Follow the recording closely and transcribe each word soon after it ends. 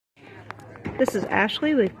This is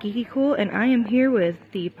Ashley with GeekyKOOL, and I am here with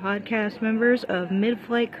the podcast members of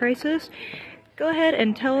Midflight Crisis. Go ahead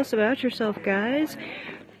and tell us about yourself, guys.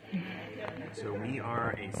 So we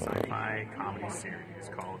are a sci-fi comedy series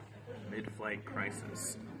called Midflight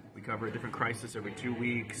Crisis. We cover a different crisis every 2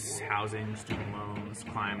 weeks: housing, student loans,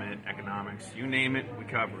 climate, economics, you name it, we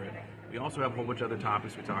cover it. We also have a whole bunch of other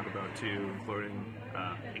topics we talk about too,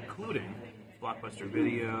 including blockbuster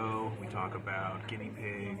video. We talk about guinea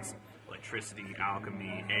pigs, electricity,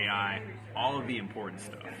 alchemy, AI, all of the important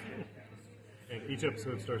stuff. And each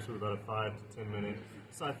episode starts with about a 5 to 10 minute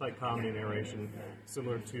sci-fi comedy narration,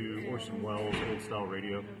 similar to Orson Welles' old-style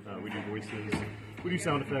radio. We do voices, we do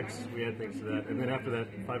sound effects, we add things to that, and then after that,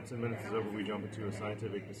 5 to 10 minutes is over, we jump into a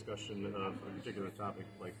scientific discussion of a particular topic,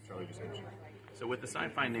 like Charlie just mentioned. So with the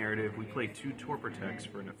sci-fi narrative, we play two torpor techs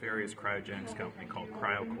for a nefarious cryogenics company called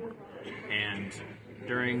CryoCorp. And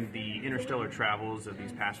during the interstellar travels of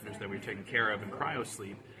these passengers that we're taking care of in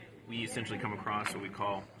cryosleep, we essentially come across what we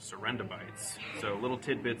call surrender bites. So little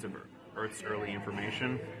tidbits of Earth's early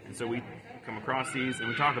information. And so we come across these and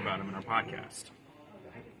we talk about them in our podcast.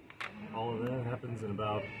 All of that happens in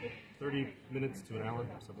about 30 minutes to an hour,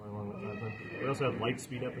 somewhere along that time. We also have light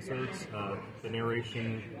speed episodes. The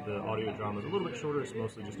narration, the audio drama is a little bit shorter. It's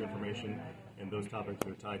mostly just information, and those topics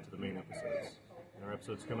are tied to the main episodes. And our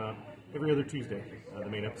episodes come out every other Tuesday, the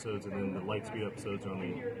main episodes, and then the light speed episodes are on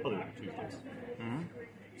the other Tuesdays. Mm-hmm.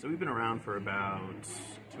 So we've been around for about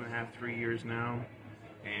 2.5, 3 years now,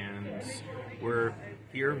 and we're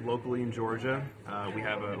here locally in Georgia. We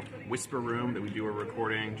have a whisper room that we do a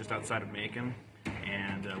recording just outside of Macon,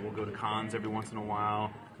 and we'll go to cons every once in a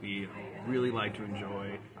while. We really like to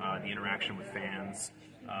enjoy the interaction with fans.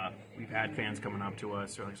 We've had fans coming up to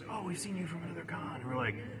us who are like, "Oh, we've seen you from another con." And we're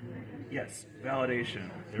like, yes, validation.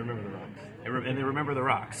 They remember the rocks. And they remember the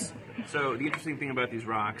rocks. So the interesting thing about these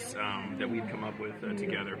rocks that we've come up with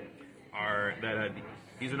together are that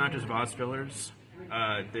these are not just vase fillers.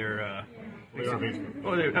 They're They are vase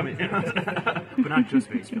fillers. But not just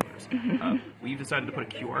vase fillers. We've decided to put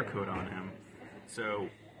a QR code on them. So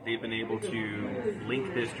they've been able to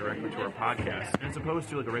link this directly to our podcast. And as opposed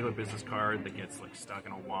to like a regular business card that gets like stuck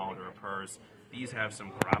in a wallet or a purse, these have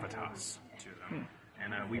some gravitas to them.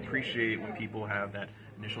 And we appreciate when people have that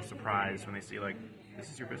initial surprise when they see, like, this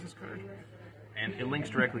is your business card. And it links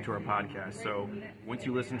directly to our podcast. So once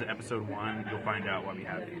you listen to episode 1, you'll find out why we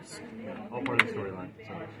have these. All part of the storyline.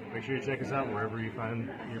 So make sure you check us out wherever you find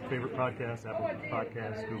your favorite podcasts: Apple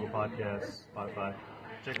Podcasts, Google Podcasts, Spotify.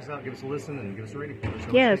 Check us out, give us a listen, and give us a rating.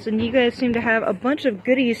 Yes, and you guys seem to have a bunch of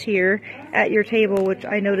goodies here at your table, which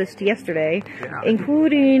I noticed yesterday,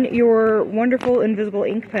 including your wonderful invisible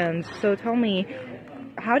ink pens. So tell me,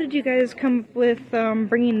 how did you guys come up with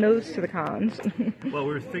bringing those to the cons? Well,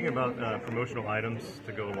 we were thinking about promotional items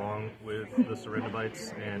to go along with the surrender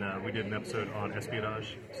bites, and we did an episode on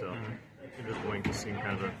espionage, so this wing just seemed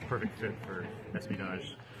kind of a perfect fit for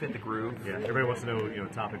espionage. Fit the groove. Yeah, everybody wants to know,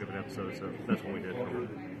 the topic of an episode, so that's what we did a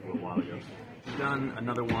little while ago. We've done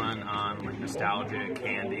another one on like nostalgia,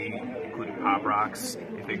 candy, including Pop Rocks.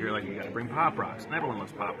 We figure like you got to bring Pop Rocks, and everyone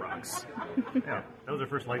loves Pop Rocks. Yeah, that was our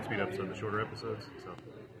first Lightspeed episode, the shorter episodes, so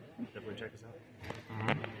definitely check us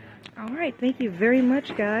out. All right, thank you very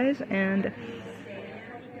much, guys, and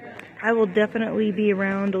I will definitely be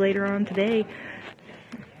around later on today.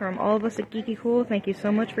 From all of us at GeekyKOOL, thank you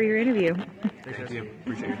so much for your interview. Thank you.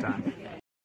 Appreciate your time.